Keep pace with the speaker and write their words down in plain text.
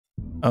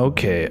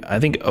Okay, I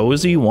think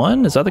Ozzy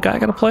won. Is that the guy I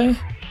gotta play?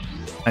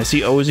 I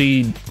see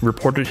Ozzy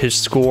reported his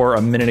score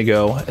a minute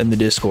ago in the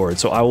Discord,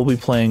 so I will be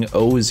playing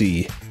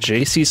Ozzy.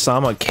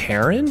 JCsama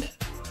Karin?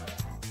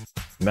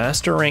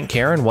 Master rank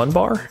Karin, 1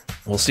 bar?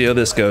 We'll see how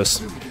this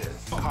goes.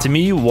 To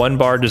me, 1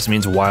 bar just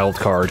means wild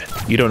card.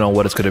 You don't know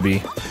what it's gonna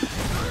be.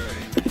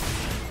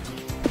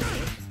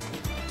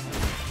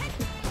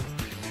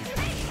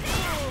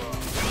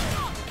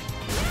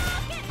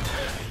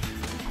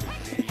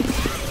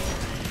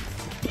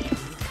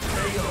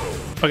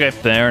 Okay,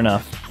 fair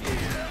enough.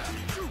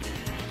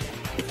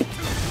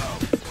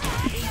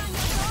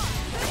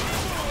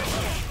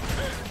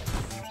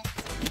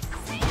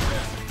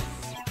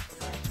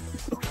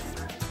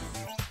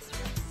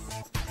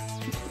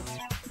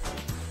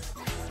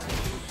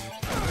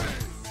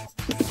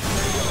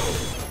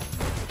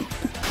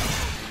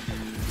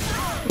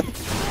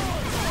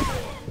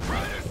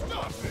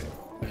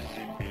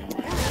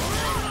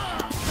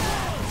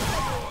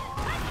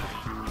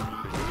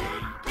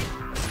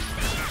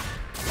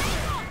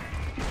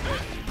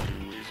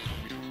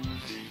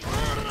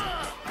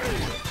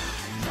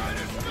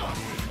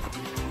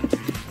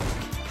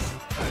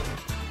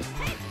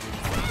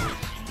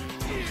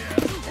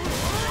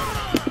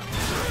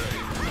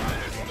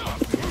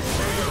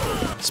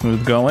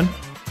 Smooth going.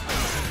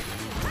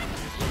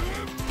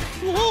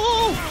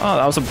 Oh,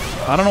 that was a...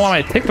 I don't know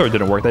why my tick throw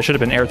didn't work. That should have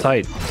been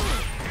airtight.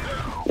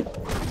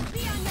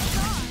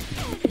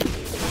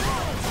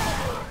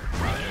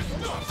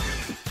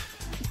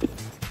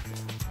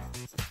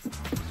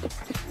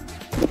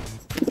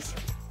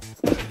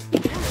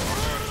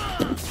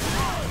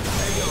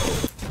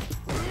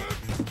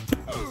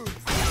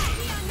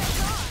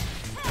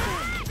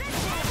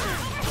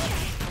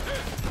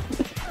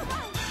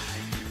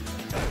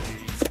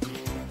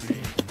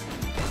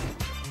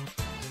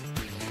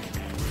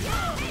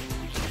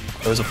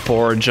 It was a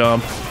forward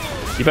jump.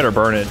 You better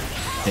burn it.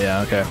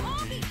 Yeah, okay.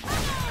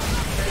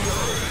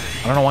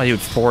 I don't know why he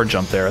would forward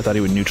jump there. I thought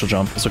he would neutral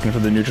jump. I was looking for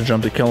the neutral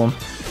jump to kill him.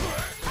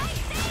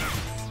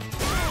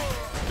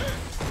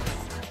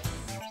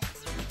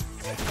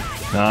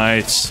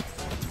 Nice.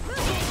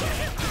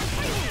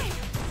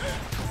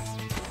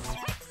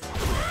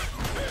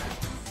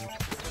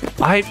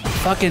 I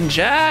fucking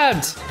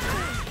jabbed!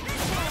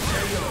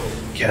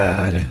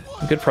 God.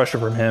 Good pressure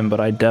from him, but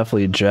I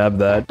definitely jabbed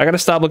that. I gotta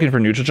stop looking for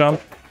neutral jump.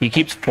 He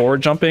keeps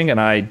forward jumping, and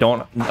I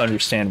don't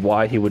understand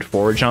why he would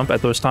forward jump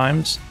at those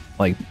times.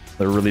 Like,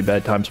 they're really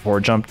bad times to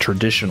forward jump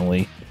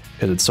traditionally,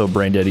 because it's so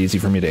brain dead easy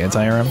for me to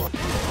anti-air him.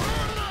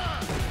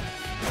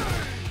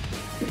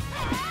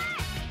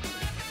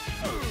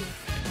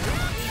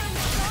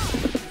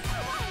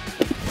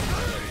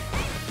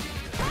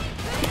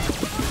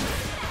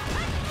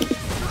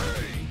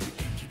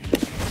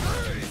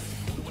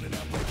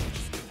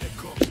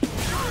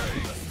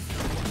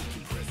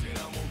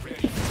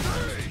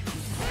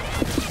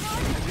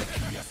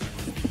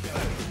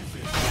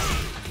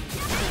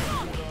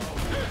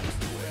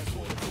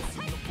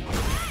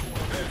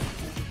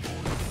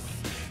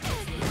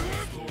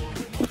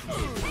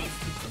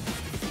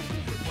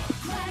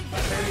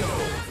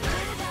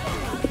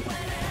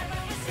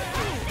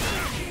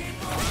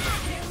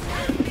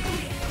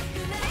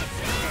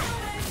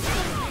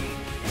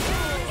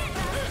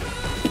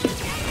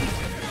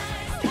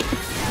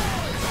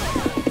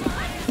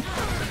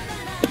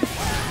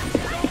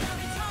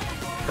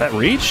 That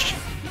reached?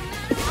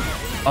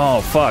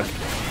 Oh, fuck.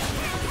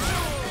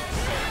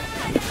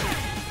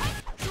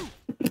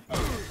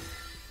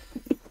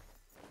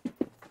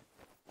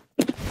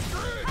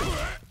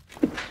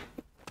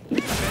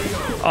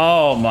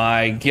 Oh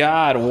my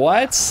god,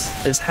 what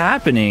is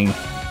happening?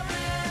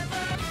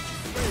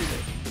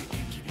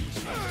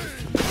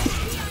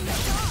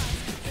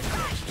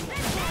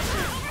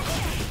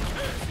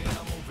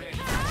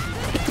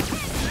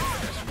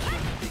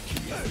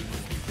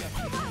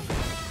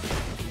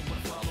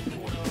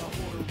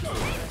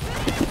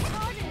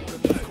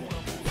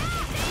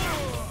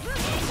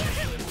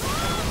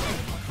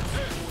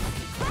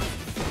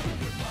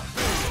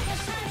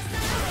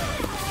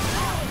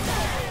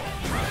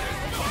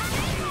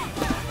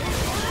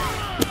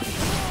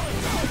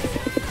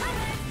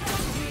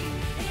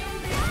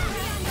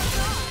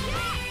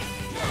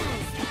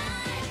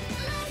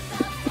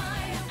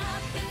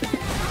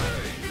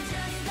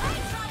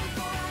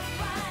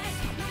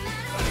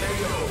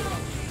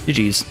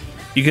 GG's.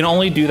 You can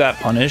only do that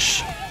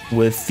punish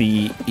with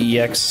the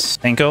EX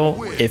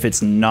Tenko if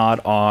it's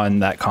not on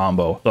that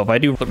combo. So if I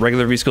do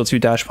regular V-Skill 2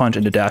 dash punch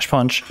into dash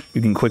punch,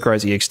 you can quick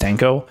rise EX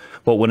Tenko.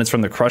 But when it's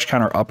from the crush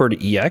counter upper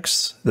to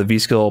EX, the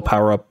V-Skill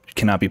power up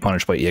cannot be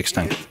punished by EX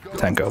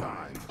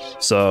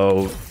Tenko.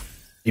 So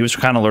he was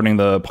kind of learning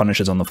the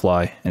punishes on the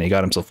fly, and he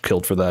got himself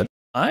killed for that.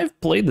 I've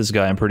played this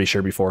guy, I'm pretty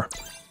sure, before.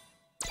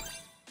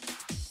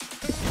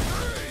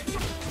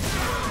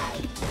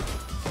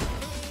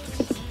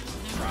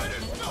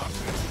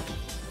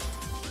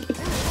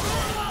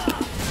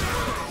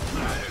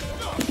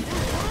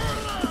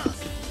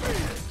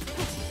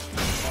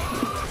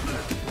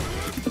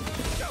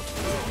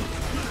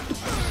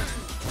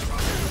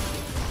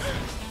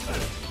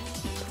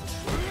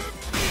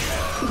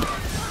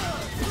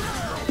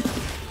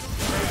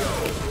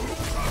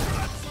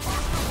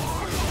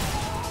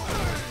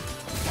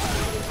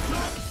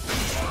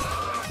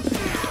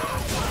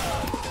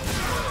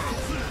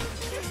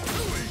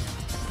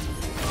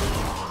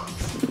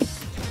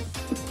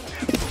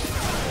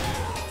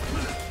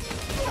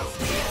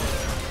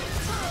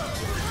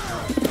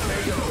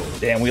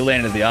 Damn, we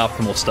landed the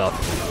optimal stuff.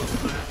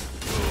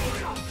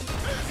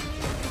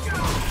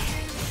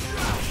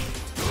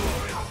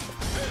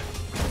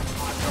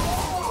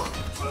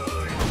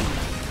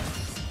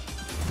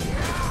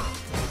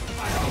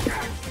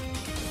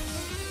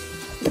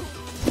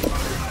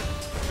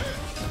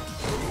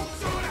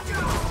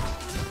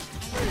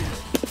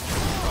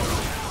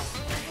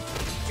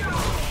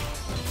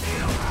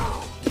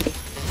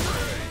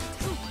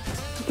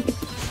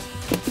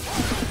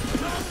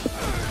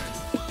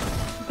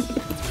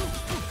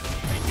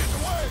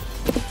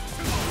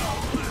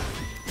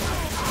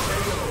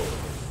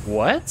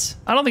 What?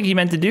 I don't think he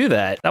meant to do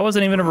that. That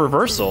wasn't even a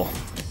reversal.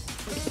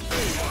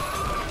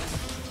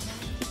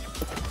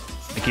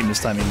 I keep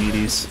mistiming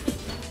meaties.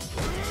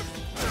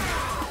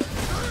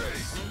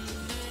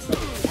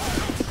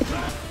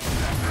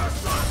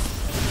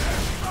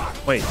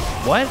 Wait,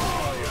 what?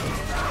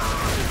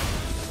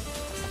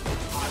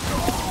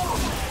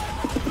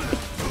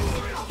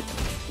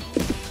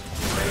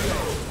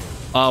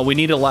 We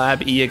need a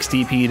lab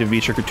EXDP to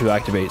V-Trigger to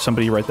activate.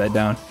 Somebody write that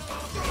down.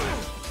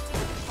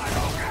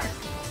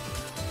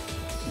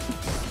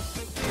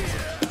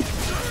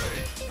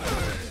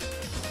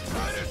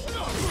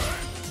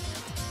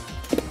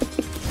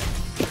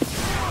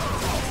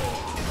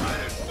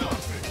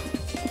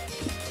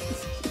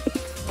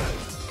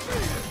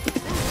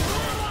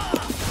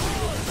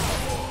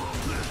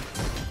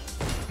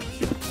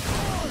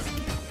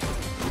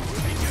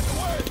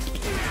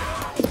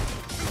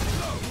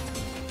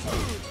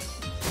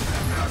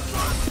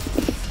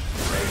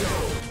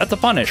 That's a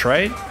punish,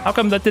 right? How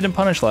come that didn't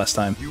punish last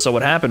time? So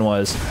what happened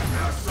was,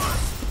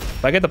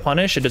 if I get the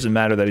punish, it doesn't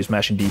matter that he's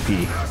mashing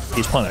DP.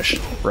 He's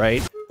punished,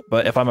 right?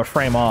 But if I'm a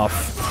frame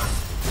off,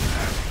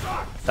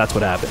 that's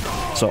what happened.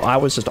 So I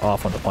was just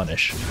off on the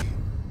punish.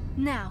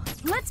 Now,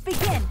 let's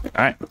begin.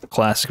 All right,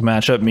 classic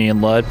matchup, me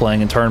and Lud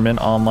playing in tournament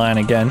online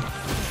again.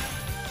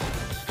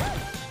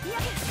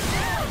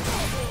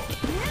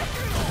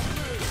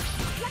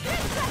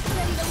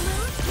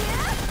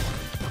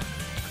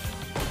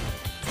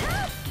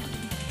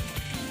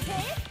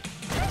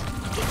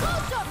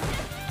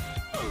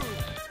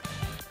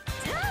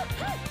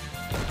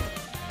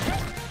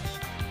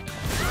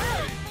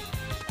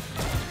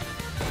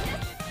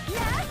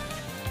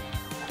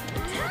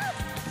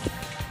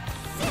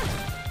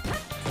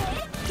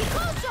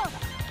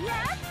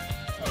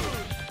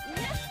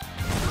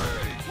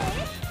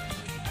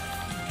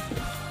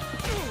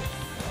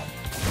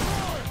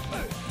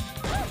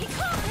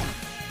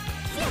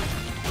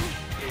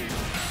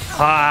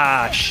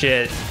 Ah,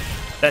 shit.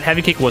 That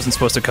heavy kick wasn't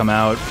supposed to come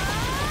out.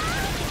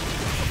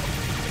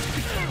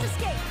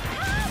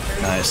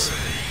 Nice.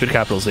 Good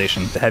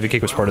capitalization. The heavy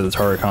kick was part of the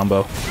target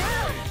combo.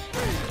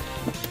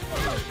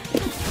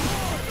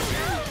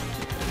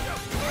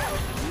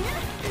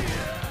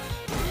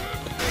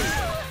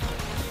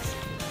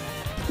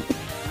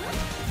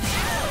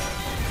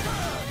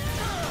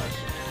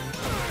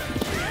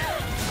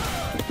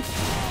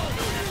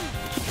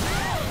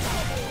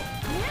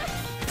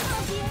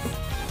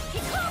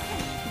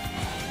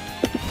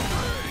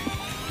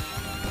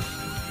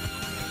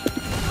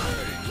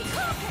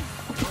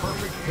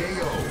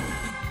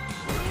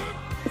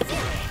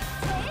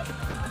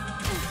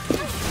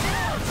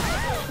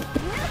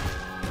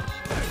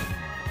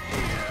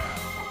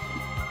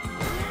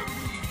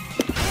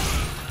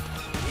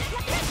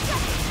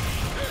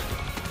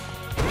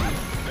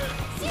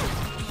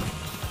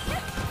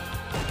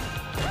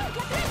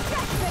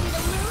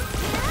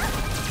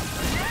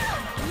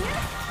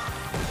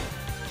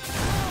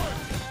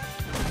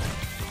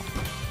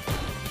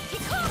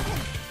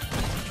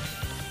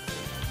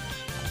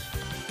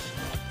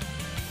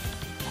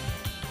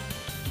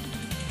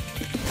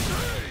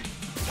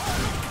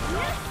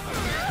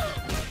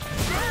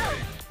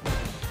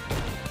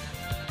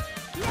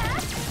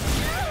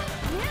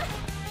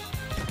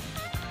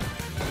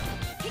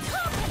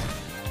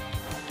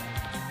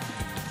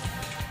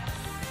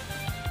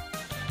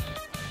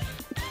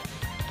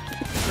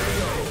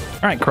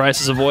 All right,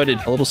 crisis avoided.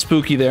 A little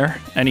spooky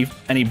there. Any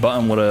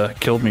button would have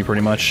killed me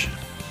pretty much.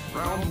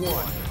 Round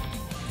one.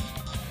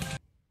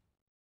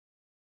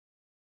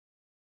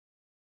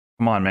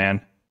 Come on,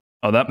 man.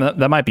 Oh,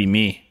 that might be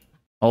me.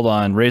 Hold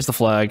on, raise the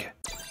flag.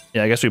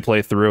 Yeah, I guess we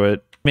play through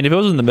it. I mean, if it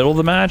was in the middle of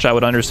the match, I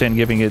would understand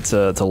giving it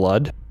to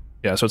Lud.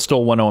 Yeah, so it's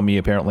still 1-0 on me,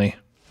 apparently.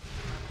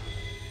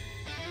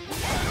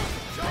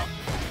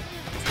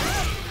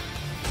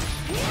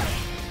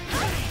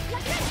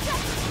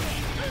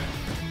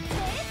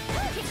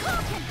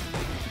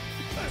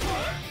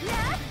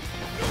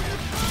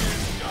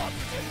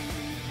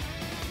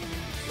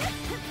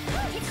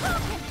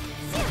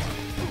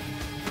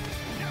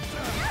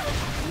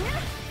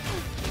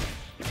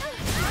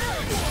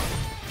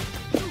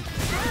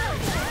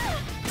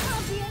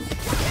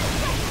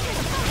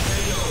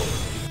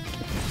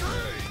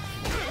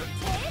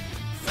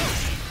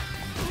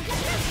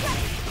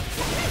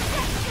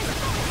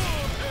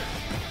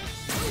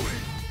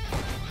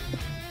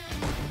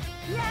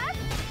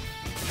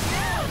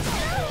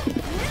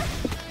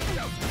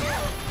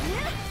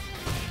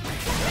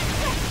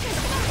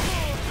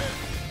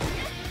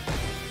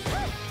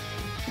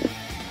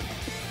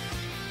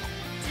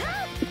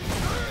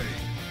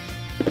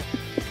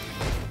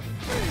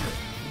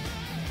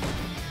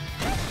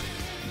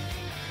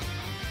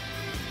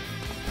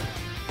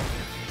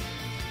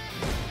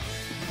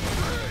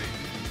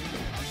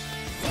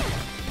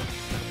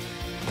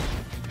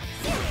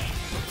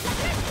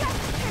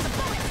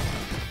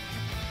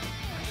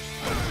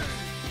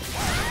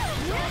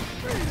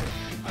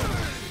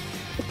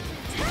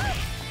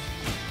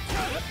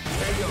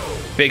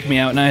 baked me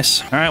out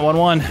nice. All right,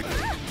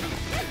 1-1.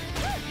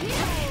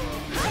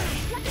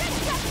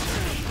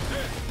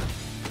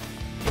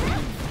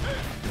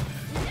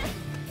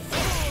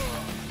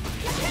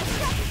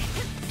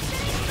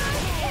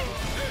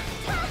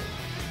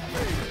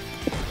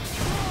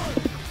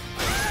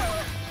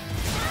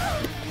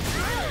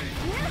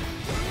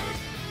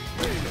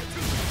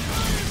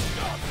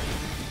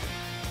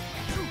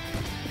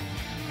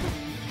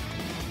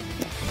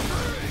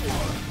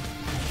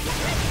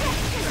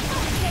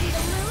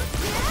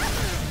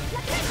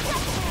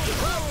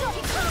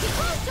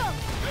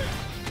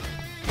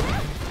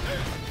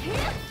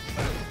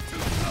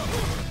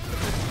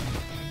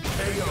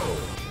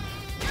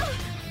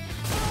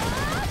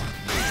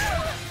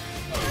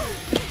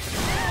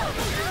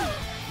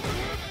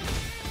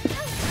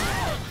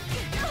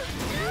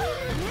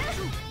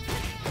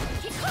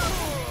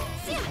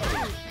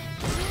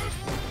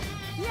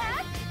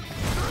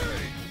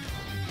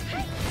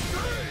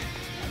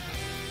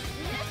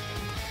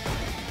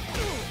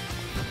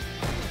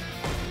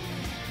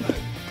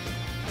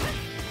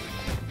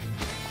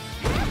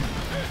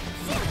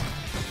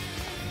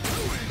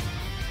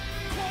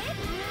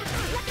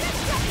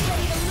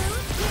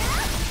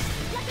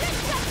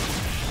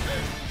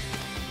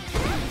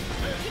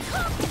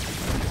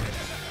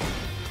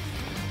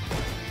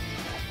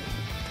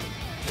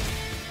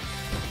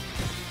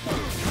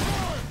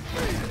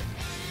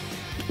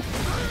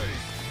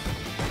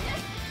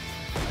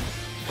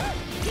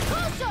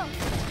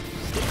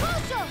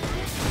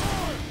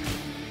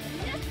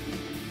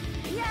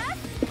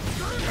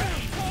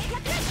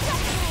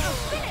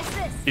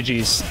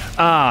 GG's.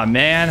 Ah,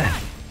 man.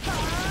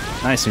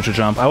 Nice neutral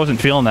jump. I wasn't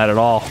feeling that at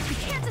all.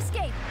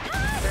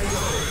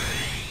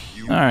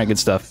 Alright, good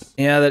stuff.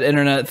 Yeah, that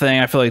internet thing,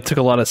 I feel like took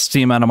a lot of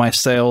steam out of my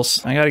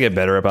sails. I gotta get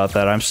better about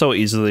that. I'm so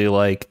easily,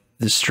 like,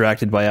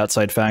 distracted by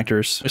outside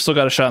factors. I still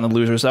got a shot in the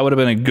losers. That would have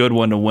been a good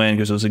one to win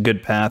because it was a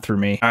good path for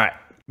me. Alright,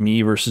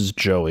 me versus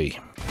Joey.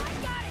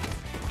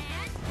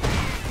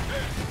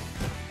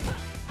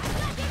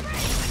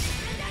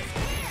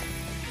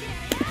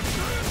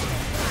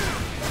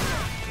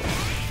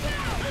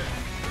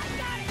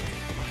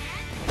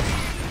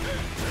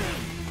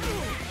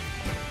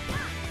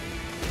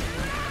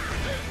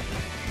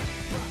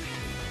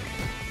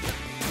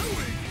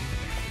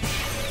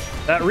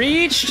 That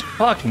reached?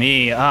 Fuck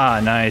me.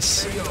 Ah,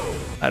 nice.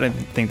 I didn't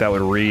think that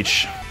would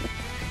reach.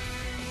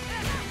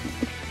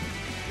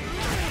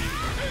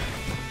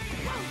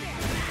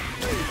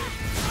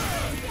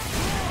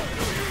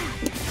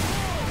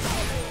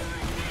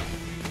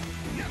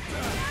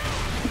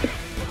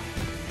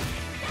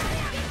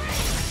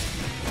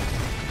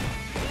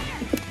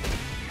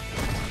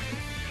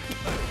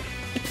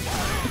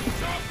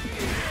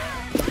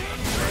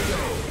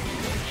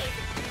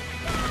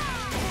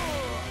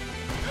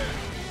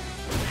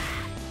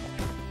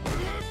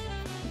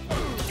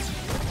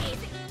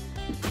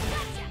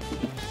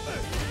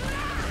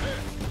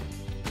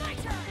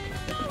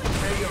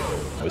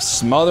 I was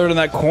smothered in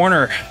that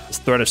corner. This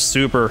threat of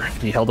super.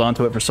 He held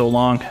onto it for so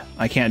long.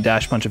 I can't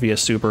dash punch if he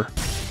has super.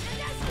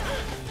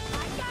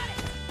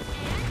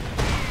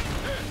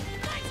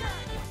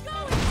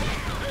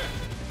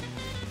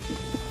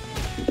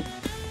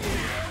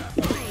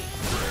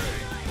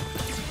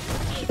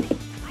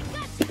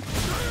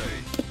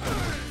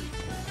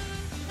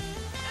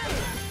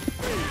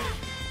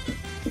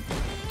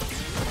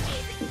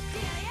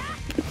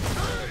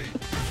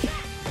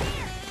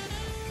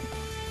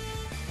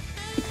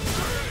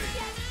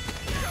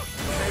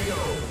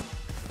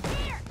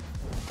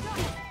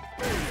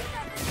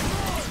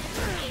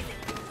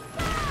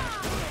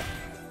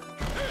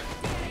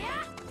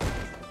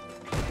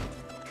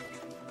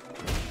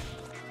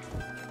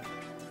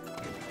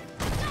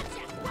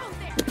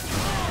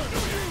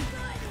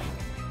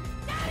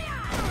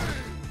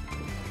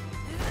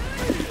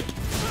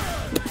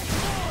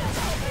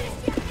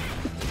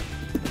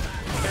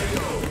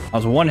 I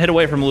was one hit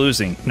away from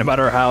losing, no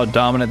matter how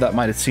dominant that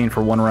might have seemed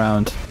for one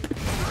round.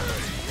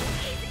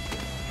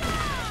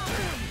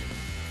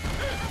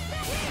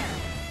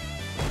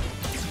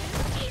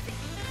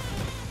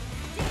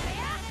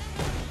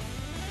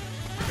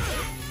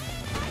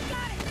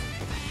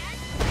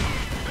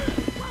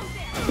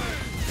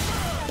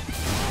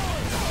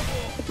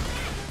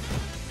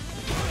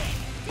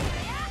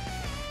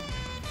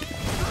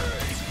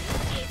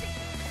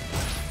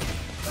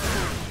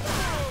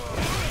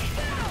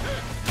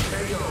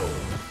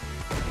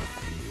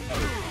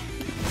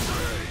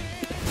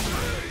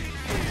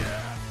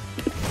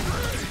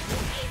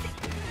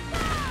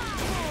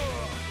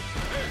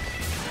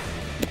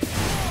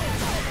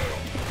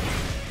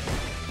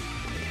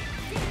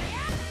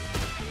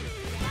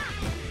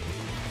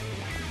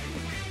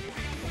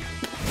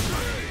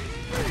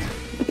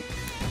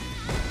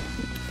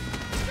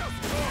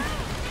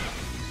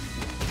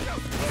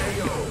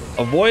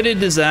 Avoided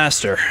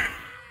disaster.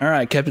 All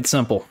right, kept it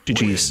simple.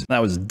 GG's. That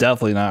was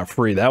definitely not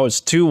free. That was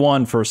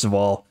 2-1, first of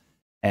all.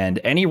 And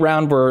any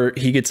round where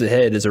he gets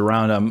ahead is a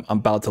round I'm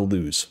about to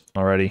lose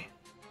already.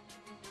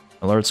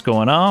 Alert's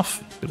going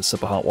off. Get a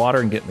sip of hot water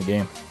and get in the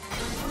game.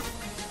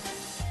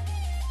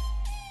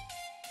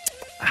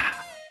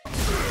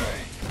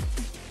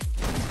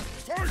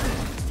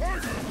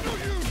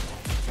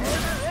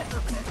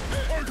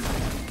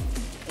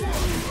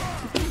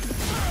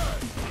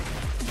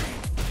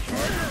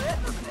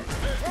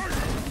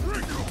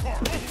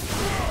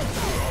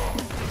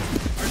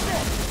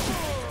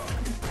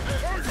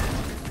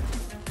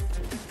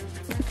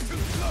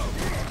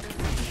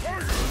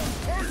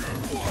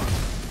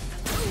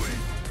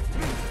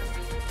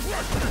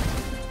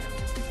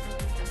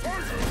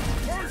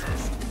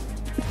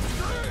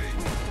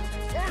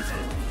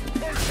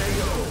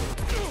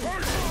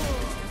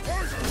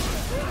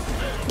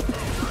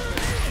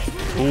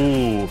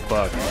 Ooh,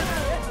 fuck.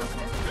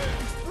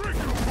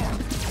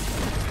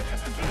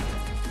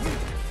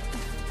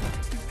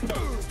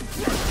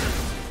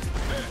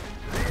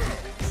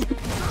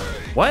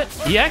 What?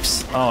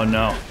 EX? Oh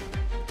no.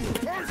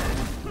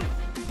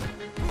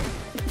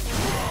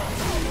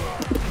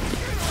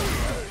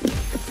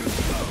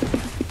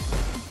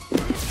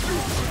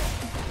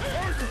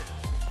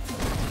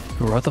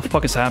 What the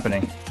fuck is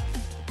happening?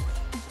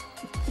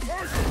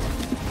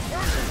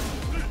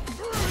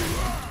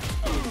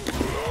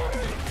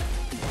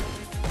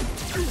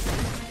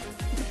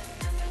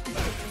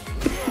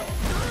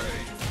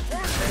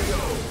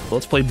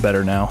 Let's play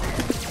better now.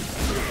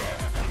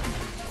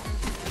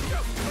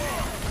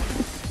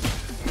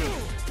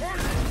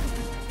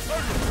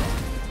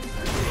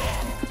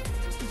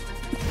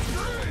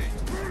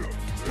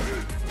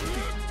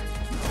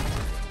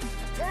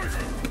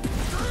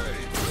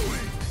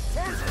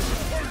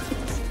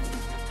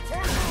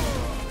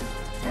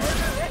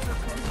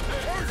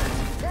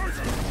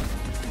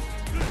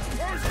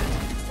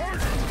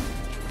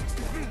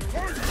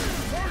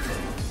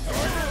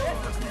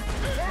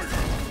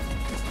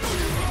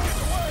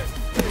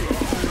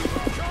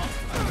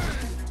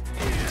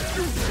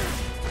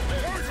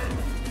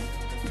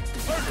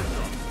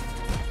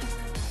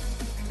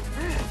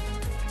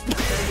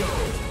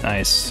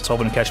 Nice. I was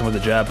hoping to catch him with a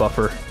jab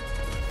buffer.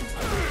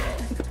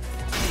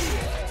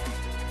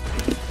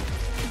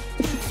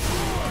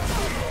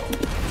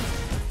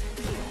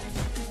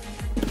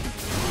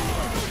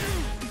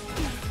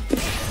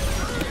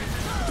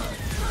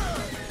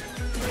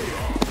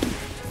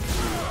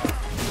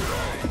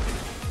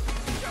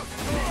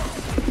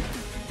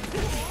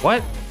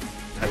 What?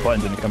 That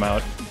button didn't come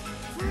out.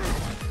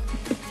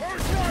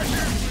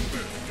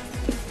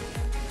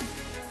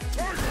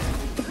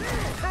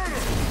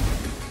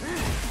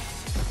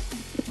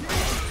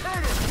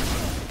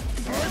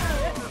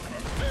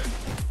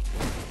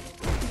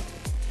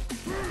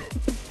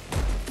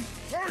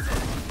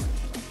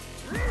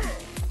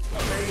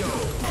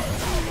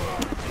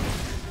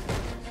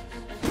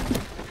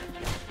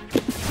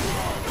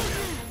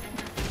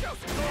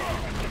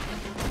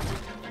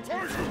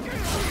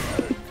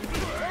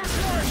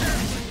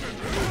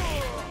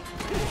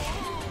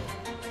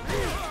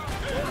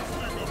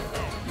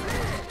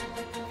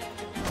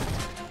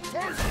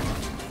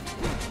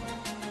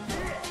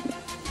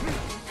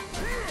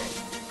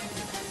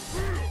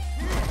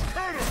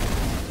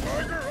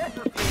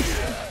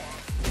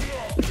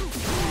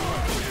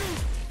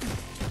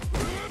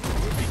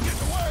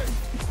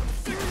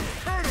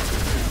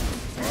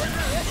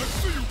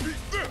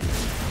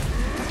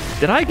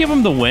 Did I give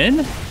him the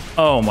win?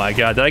 Oh my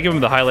god, did I give him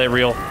the highlight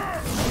reel?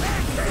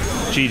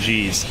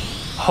 GG's.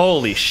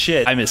 Holy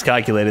shit, I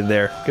miscalculated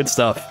there. Good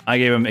stuff. I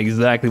gave him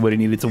exactly what he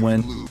needed to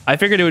win. I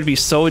figured it would be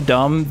so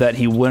dumb that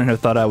he wouldn't have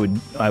thought I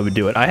would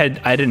do it. I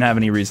didn't have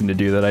any reason to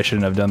do that. I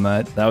shouldn't have done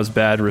that. That was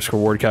bad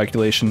risk-reward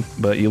calculation,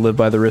 but you live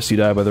by the risks, you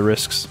die by the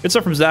risks. Good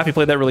stuff from Zaf. He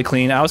played that really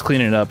clean. I was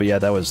cleaning it up, but yeah,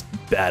 that was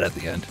bad at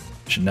the end.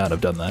 Should not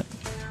have done that.